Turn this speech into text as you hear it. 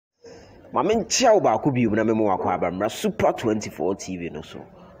Mamen chow ba kubi na memo wakwa abamra Super 24 TV no so.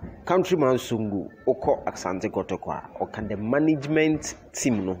 Countryman Songo oko Asante Kotoko oka the management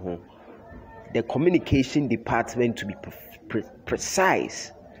team no ho. The communication department to be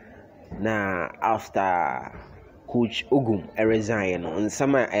precise. Na after Coach Ogum resign no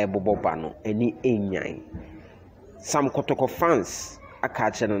nsama eboboba no ani enyan. Some Kotoko fans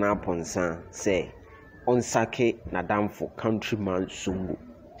akache na ponsa say onsake nadamfo Countryman Songo.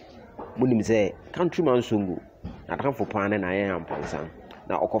 Munim say Countryman Songo nadamfo pan na yan ponsa.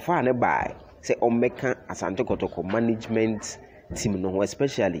 Na okofa ne bai say omeka Asante Kotoko management team no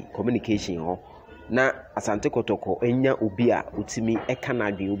especially communication ho. Na Asante Kotoko enya obi a utimi eka na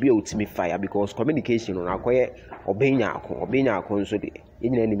adwen obi a utimi fire because communication no akoye obenya akon nso de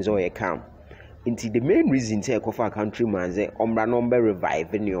nyina nim say oye calm. Inti the main reason say ekofa Countryman say omra number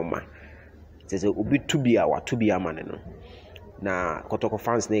revive nioma say obi to be amane no na Kotoko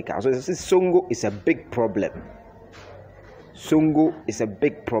fans neka so say Songo is a big problem. Songo is a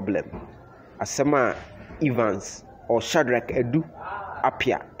big problem. Asema Evans or Shadrach Edu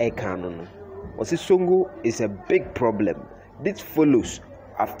apia ekano no. Osi Songo is a big problem. This follows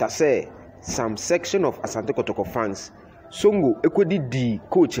after say some section of Asante Kotoko fans Songo ekodi di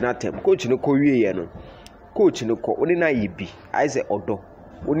coach na tem coach no ko wie no coach no ko oni na yibi I say odo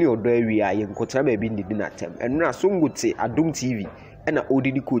oni odo awie aye nkotra ma bi ndidi na tem enu na Songo te Adum TV na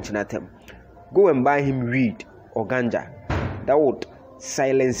odidi coach na tem go and buy him weed or ganja that would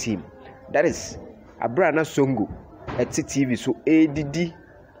silence him. That is abra na Songo at TV so ADD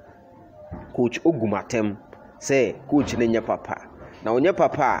Coach Ogumatem say coach nenya papa na onya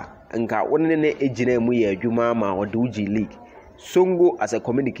papa nka wonne ne ejina mu ye adwuma ma oduji league. Songo as a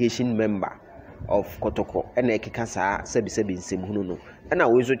communication member of Kotoko ena ekeka saa sebi nsem hunu no ena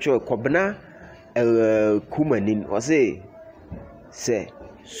we so cho kobna kumanin o say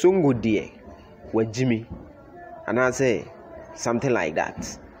Songo die wajimi and I say something like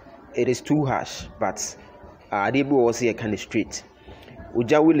that. It is too harsh, but Adebu was here kind of straight.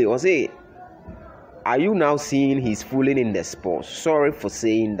 Ujawile was say, are you now seeing he's fooling in the sports? Sorry for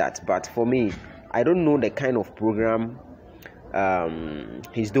saying that, but for me, I don't know the kind of program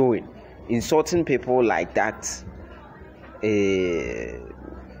he's doing. Insulting people like that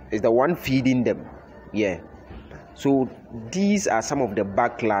is the one feeding them. Yeah. So these are some of the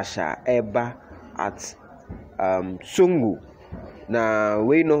backlash ever at Songo. Now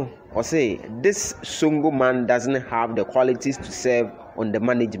we know or say this Songo man doesn't have the qualities to serve on the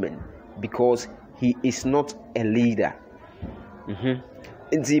management because he is not a leader.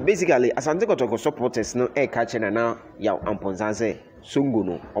 Basically, Asante Kotoko supporters no catch na now ya amponza say Songo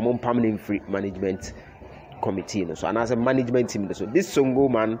no omon permanent free management committee no so and as a management team so this Songo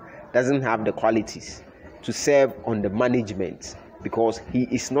man doesn't have the qualities to serve on the management because he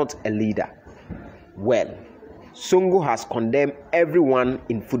is not a leader. Well, Songo has condemned everyone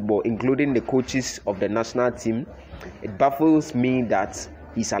in football, including the coaches of the national team. It baffles me that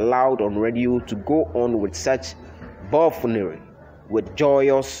he's allowed on radio to go on with such buffoonery, with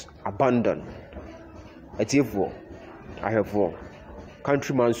joyous abandon. Etifo, I have for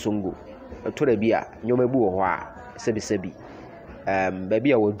Countryman Songo. To the beer, Yomebu or Sebi.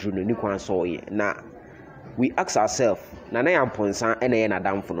 Baby, I will drew the new one saw ye. Now, we ask ourselves, Nana Amponsa and Ayana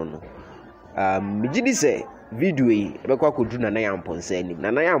Damfono. Mijidi say, video ebekwa ko dru na Yamponsa anim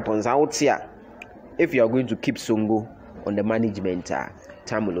na Yamponsa out here if you are going to keep Songo on the management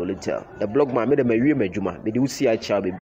time will only tell the blog man made them a real majuma me dey see a child